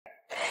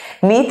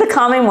Meet the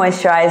Calming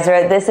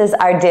Moisturiser. This is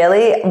our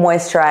daily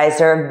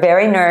moisturizer,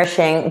 very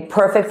nourishing,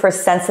 perfect for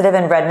sensitive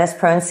and redness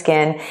prone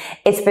skin.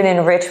 It's been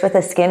enriched with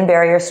a skin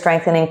barrier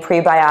strengthening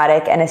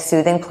prebiotic and a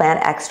soothing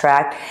plant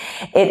extract.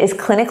 It is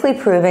clinically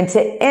proven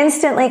to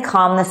instantly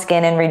calm the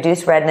skin and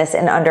reduce redness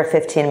in under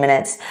 15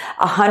 minutes.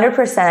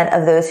 100%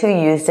 of those who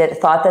used it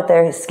thought that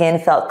their skin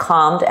felt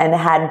calmed and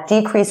had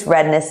decreased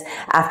redness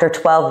after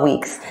 12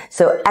 weeks.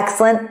 So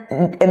excellent,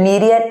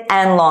 immediate,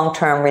 and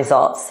long-term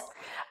results.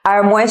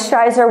 Our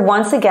moisturizer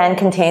once again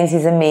contains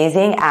these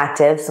amazing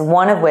actives,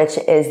 one of which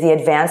is the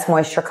Advanced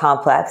Moisture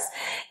Complex.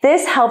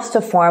 This helps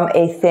to form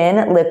a thin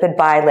lipid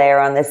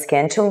bilayer on the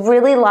skin to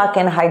really lock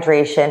in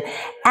hydration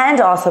and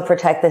also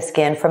protect the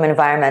skin from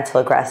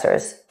environmental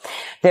aggressors.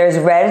 There's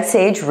red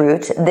sage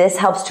root. This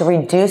helps to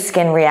reduce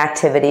skin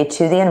reactivity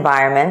to the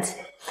environment.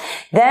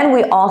 Then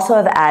we also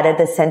have added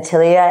the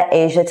Centella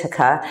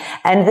asiatica,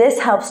 and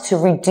this helps to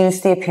reduce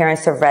the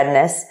appearance of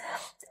redness.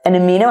 An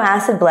amino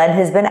acid blend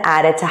has been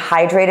added to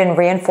hydrate and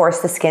reinforce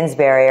the skin's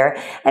barrier.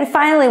 And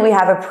finally, we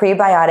have a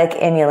prebiotic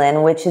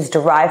inulin, which is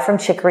derived from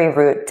chicory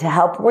root to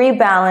help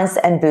rebalance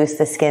and boost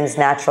the skin's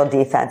natural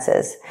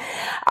defenses.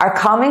 Our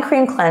Calming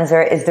Cream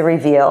Cleanser is the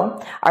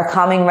Reveal. Our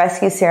Calming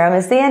Rescue Serum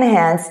is the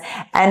Enhance.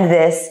 And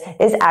this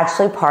is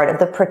actually part of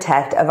the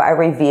Protect of our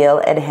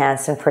Reveal,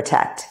 Enhance, and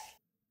Protect.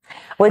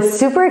 What's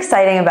super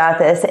exciting about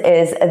this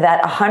is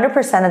that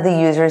 100% of the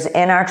users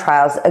in our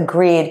trials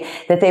agreed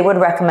that they would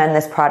recommend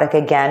this product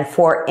again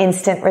for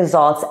instant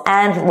results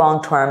and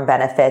long-term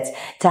benefits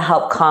to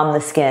help calm the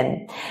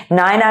skin.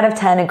 9 out of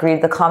 10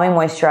 agreed the Calming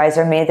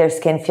Moisturizer made their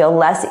skin feel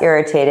less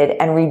irritated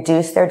and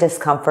reduce their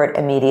discomfort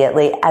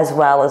immediately as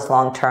well as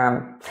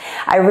long-term.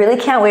 I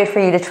really can't wait for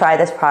you to try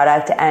this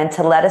product and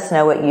to let us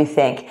know what you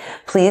think.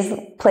 Please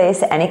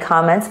place any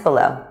comments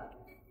below.